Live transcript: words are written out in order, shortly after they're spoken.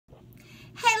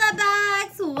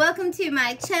welcome to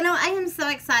my channel. I am so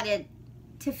excited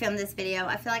to film this video.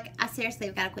 I feel like I seriously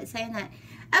have got to quit saying that.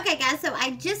 Okay guys, so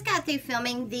I just got through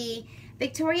filming the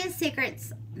Victoria's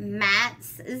Secrets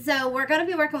mats. So we're going to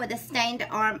be working with a stained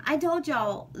arm. I told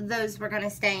y'all those were going to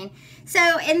stain.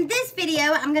 So in this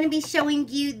video, I'm going to be showing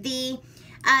you the,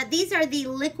 these are the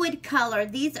liquid color.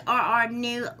 These are our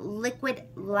new liquid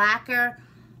lacquer.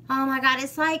 Oh my God,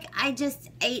 it's like I just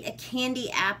ate a candy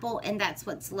apple and that's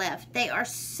what's left. They are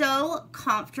so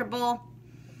comfortable.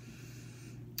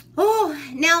 Oh,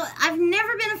 now I've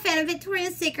never been a fan of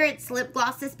Victoria's Secret's lip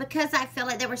glosses because I feel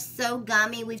like they were so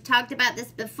gummy. We've talked about this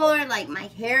before, like my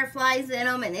hair flies in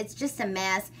them and it's just a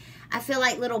mess. I feel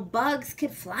like little bugs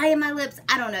could fly in my lips.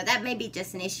 I don't know, that may be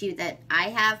just an issue that I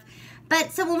have.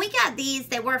 But so when we got these,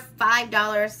 they were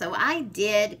 $5, so I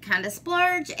did kind of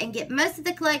splurge and get most of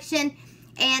the collection.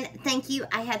 And thank you,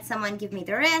 I had someone give me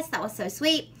the rest. That was so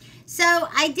sweet. So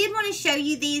I did want to show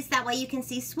you these, that way you can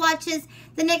see swatches.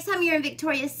 The next time you're in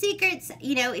Victoria's Secrets,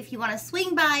 you know, if you want to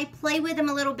swing by, play with them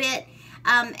a little bit,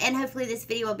 and hopefully this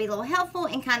video will be a little helpful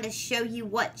and kind of show you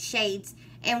what shades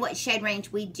and what shade range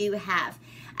we do have.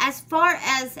 As far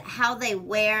as how they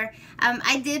wear,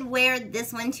 I did wear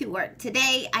this one to work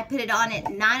today. I put it on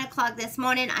at 9 o'clock this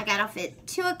morning. I got off at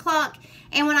 2 o'clock.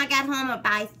 And when I got home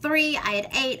by 3, I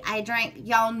had ate, I drank.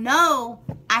 Y'all know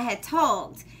I had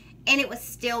talked. And it was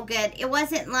still good. It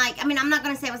wasn't like, I mean, I'm not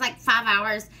going to say it was like 5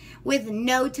 hours with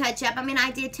no touch up. I mean,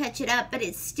 I did touch it up, but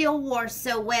it still wore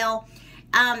so well.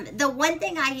 The one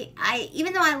thing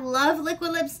even though I love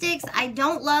liquid lipsticks, I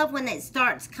don't love when it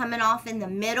starts coming off in the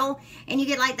middle and you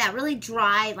get like that really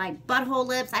dry, like butthole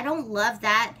lips. I don't love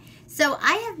that. So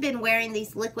I have been wearing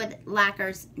these liquid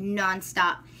lacquers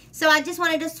nonstop. So I just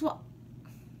wanted to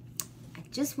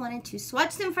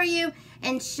swatch them for you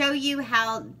and show you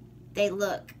how they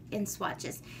look in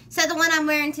swatches. So the one I'm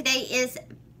wearing today is,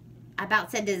 I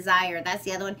about said Desire. That's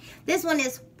the other one. This one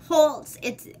is Pulse.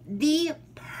 It's the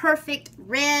perfect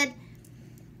red.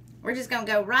 We're just going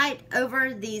to go right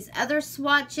over these other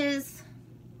swatches.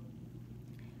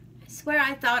 I swear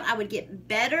I thought I would get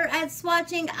better at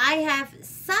swatching. I have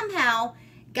somehow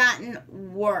gotten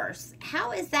worse.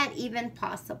 How is that even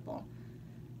possible?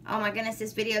 Oh my goodness,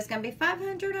 this video is going to be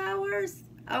 500 hours.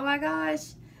 Oh my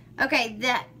gosh. Okay,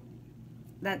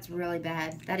 that's really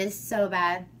bad. That is so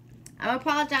bad. I'm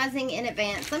apologizing in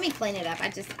advance. Let me clean it up.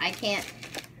 I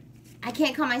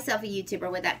can't call myself a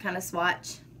YouTuber with that kind of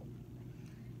swatch.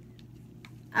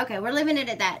 Okay, we're leaving it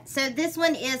at that. So this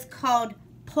one is called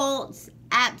Pulse.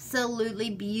 Absolutely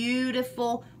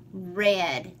beautiful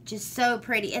red. Just so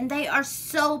pretty. And they are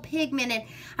so pigmented.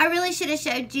 I really should have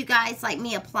showed you guys like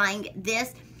me applying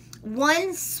this.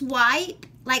 One swipe,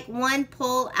 like one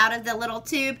pull out of the little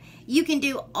tube, you can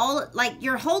do all, like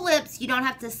your whole lips. You don't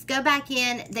have to go back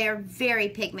in. They're very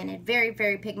pigmented. Very,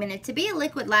 very pigmented. To be a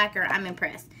liquid lacquer, I'm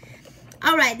impressed.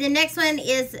 All right, the next one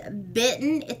is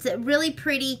Bitten. It's a really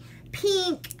pretty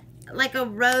pink, like a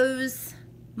rose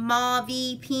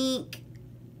mauve-y pink.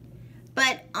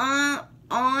 But I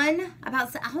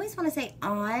always want to say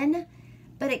on,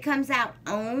 but it comes out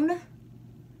on.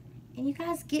 And you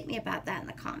guys get me about that in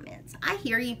the comments. I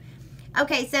hear you.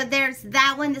 Okay, so there's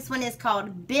that one. This one is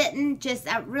called Bitten. Just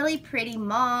a really pretty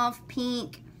mauve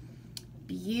pink.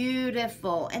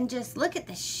 Beautiful. And just look at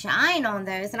the shine on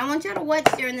those. And I want y'all to watch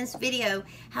during this video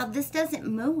how this doesn't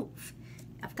move.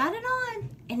 I've got it on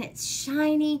and it's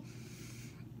shiny.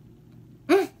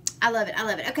 I love it. I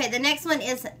love it. Okay, the next one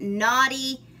is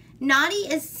Naughty. Naughty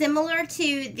is similar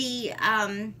to the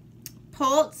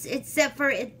Pulse, except for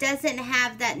it doesn't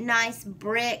have that nice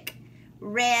brick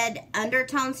red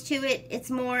undertones to it. It's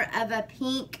more of a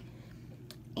pink.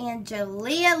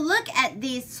 Angelia, look at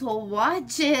these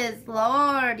swatches,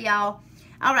 Lord, y'all.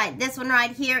 All right, this one right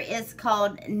here is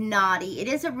called Naughty. It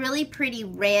is a really pretty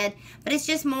red, but it's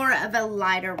just more of a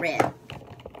lighter red.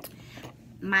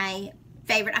 My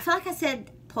favorite, I feel like I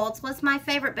said Pulse was my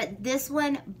favorite, but this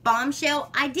one, Bombshell,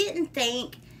 I didn't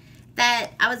think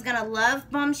that I was gonna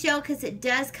love Bombshell because it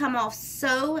does come off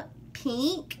so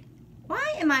pink.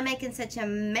 Why am I making such a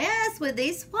mess with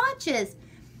these swatches?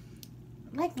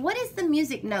 Like, what is the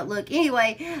music note look?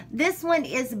 Anyway, this one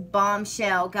is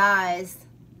Bombshell, guys.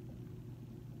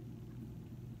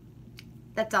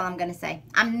 That's all I'm going to say.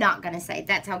 I'm not going to say.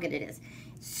 That's how good it is.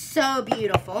 So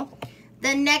beautiful.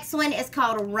 The next one is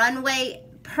called Runway.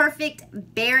 Perfect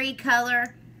berry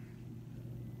color.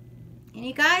 And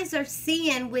you guys are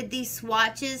seeing with these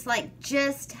swatches, like,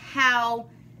 just how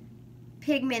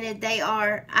pigmented they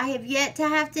are. I have yet to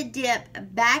have to dip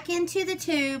back into the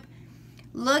tube.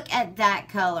 Look at that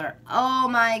color. Oh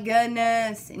my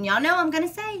goodness. And y'all know I'm going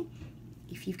to say,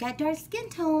 if if you've got dark skin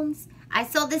tones. I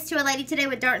sold this to a lady today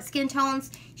with dark skin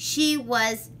tones. She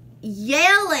was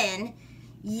yelling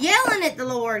at the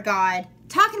Lord God,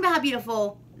 talking about how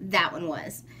beautiful that one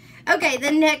was. Okay,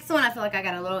 the next one, I feel like I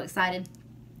got a little excited.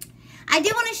 I do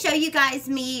want to show you guys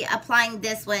me applying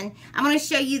this one. I'm going to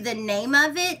show you the name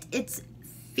of it. It's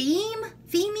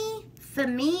FEMME.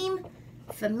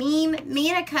 Me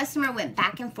and a customer went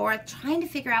back and forth trying to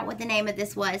figure out what the name of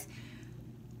this was.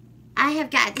 I have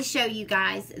got to show you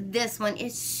guys this one.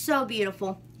 It's so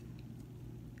beautiful.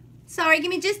 Sorry, give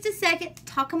me just a second.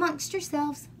 Talk amongst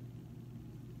yourselves.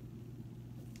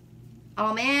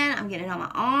 Oh man, I'm getting it on my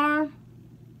arm.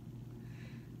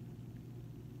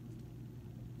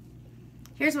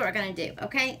 Here's what we're going to do,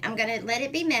 okay? I'm going to let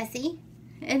it be messy,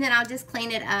 and then I'll just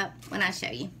clean it up when I show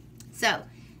you. So,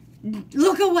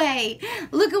 look away.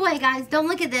 Look away, guys. Don't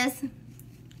look at this.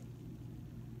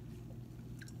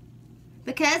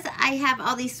 Because I have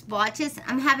all these swatches,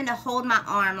 I'm having to hold my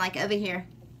arm like over here.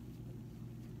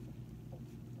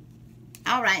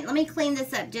 All right, let me clean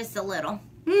this up just a little.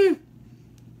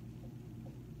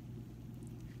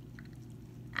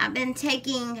 I've been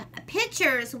taking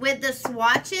pictures with the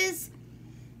swatches.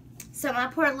 So my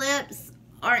poor lips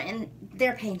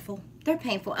they're painful. They're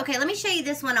painful. Okay, let me show you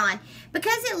this one on.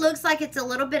 Because it looks like it's a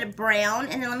little bit of brown,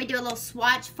 and then let me do a little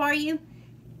swatch for you.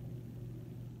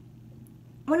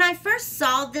 When I first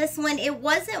saw this one, it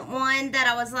wasn't one that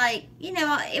I was like, you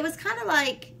know, it was kind of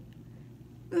like,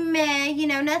 meh, you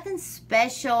know, nothing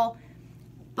special.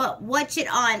 But watch it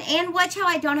on. And watch how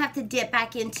I don't have to dip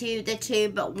back into the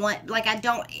tube, but like I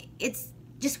don't, it's,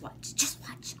 just watch, just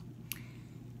watch.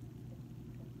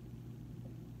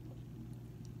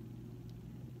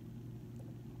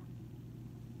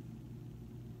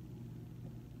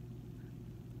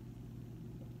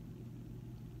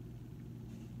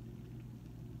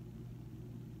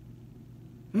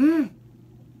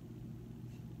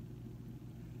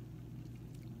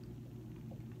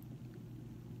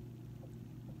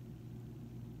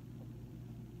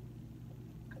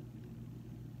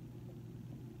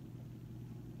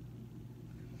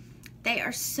 They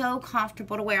are so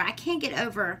comfortable to wear. I can't get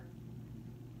over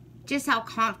just how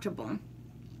comfortable.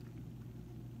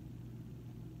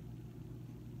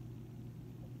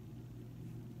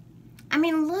 I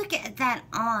mean, look at that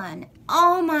on.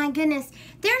 Oh my goodness.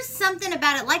 There's something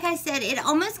about it. Like I said, it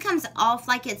almost comes off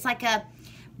like it's like a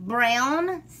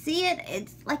brown. See it?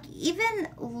 It's like, even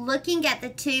looking at the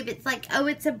tube, it's like, oh,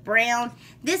 it's a brown.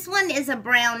 This one is a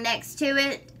brown next to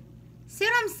it. See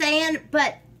what I'm saying?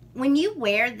 But when you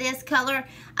wear this color,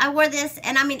 I wear this,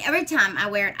 and I mean, every time I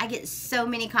wear it, I get so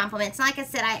many compliments. Like I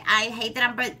said, I hate that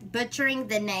I'm butchering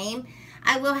the name.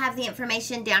 I will have the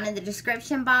information down in the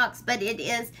description box, but it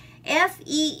is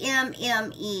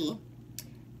F-E-M-M-E.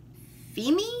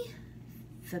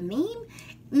 FEMME?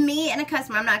 Me and a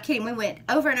customer, I'm not kidding, we went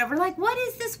over and over like, what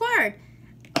is this word?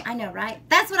 I know, right?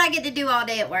 That's what I get to do all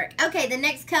day at work. Okay, the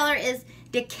next color is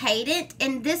Decadent,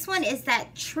 and this one is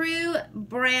that true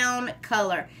brown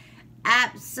color.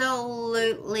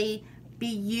 Absolutely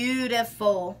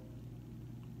beautiful.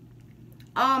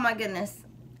 Oh my goodness.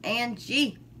 And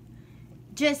gee,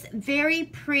 just very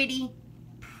pretty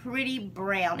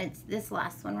brown. It's this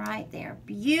last one right there.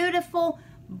 Beautiful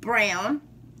brown.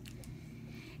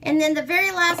 And then the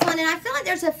very last one, and I feel like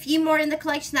there's a few more in the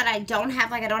collection that I don't have.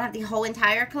 Like I don't have the whole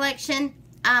entire collection.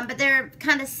 But they're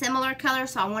kind of similar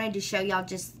colors, so I wanted to show y'all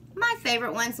just my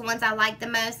favorite ones, the ones I like the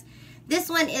most. This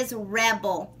one is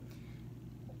Rebel.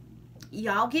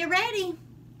 Y'all get ready.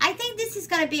 I think this is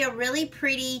going to be a really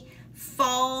pretty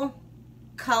fall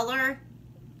color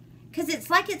because it's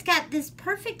like it's got this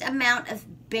perfect amount of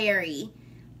berry,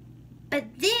 but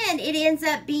then it ends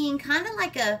up being kind of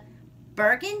like a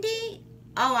burgundy.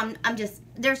 Oh,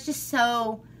 there's just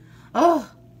so, oh,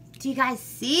 do you guys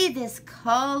see this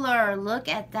color? Look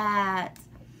at that.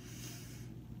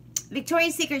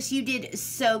 Victoria's Secret, you did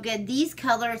so good. These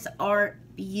colors are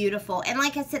beautiful. And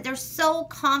like I said, they're so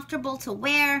comfortable to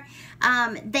wear.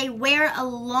 They wear a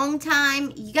long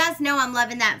time. You guys know I'm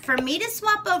loving that. For me to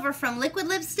swap over from liquid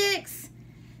lipsticks,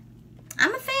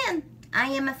 I'm a fan. I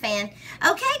am a fan.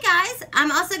 Okay, guys,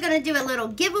 I'm also going to do a little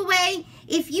giveaway.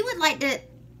 If you would like to...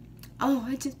 Oh,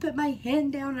 I just put my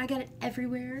hand down and I got it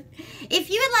everywhere. If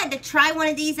you would like to try one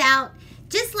of these out,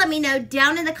 just let me know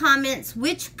down in the comments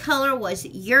which color was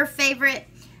your favorite.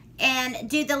 And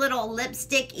do the little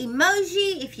lipstick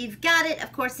emoji if you've got it.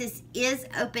 Of course, this is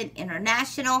open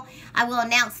international. I will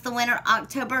announce the winner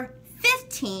October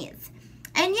 15th.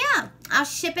 And yeah, I'll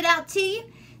ship it out to you.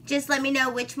 Just let me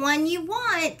know which one you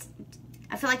want.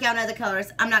 I feel like y'all know the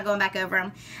colors. I'm not going back over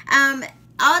them.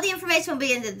 All the information will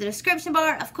be in the description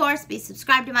bar. Of course, be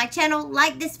subscribed to my channel.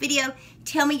 Like this video.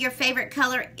 Tell me your favorite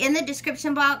color in the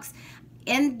description box.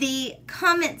 In the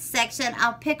comments section,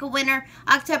 I'll pick a winner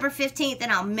October 15th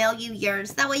and I'll mail you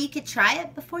yours. That way you can try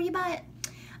it before you buy it.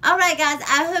 Alright guys,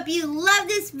 I hope you love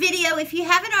this video. If you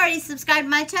haven't already subscribed to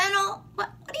my channel, what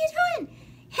are you doing?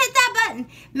 Hit that button.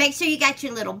 Make sure you got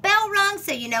your little bell rung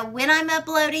so you know when I'm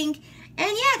uploading.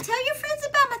 And yeah, tell your friends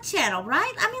about my channel,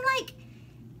 right? I mean, like,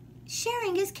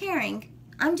 sharing is caring.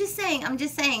 I'm just saying.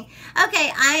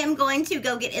 Okay, I am going to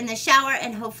go get in the shower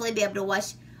and hopefully be able to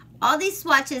wash all these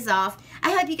swatches off.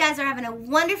 I hope you guys are having a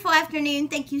wonderful afternoon.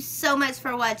 Thank you so much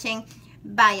for watching.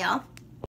 Bye, y'all.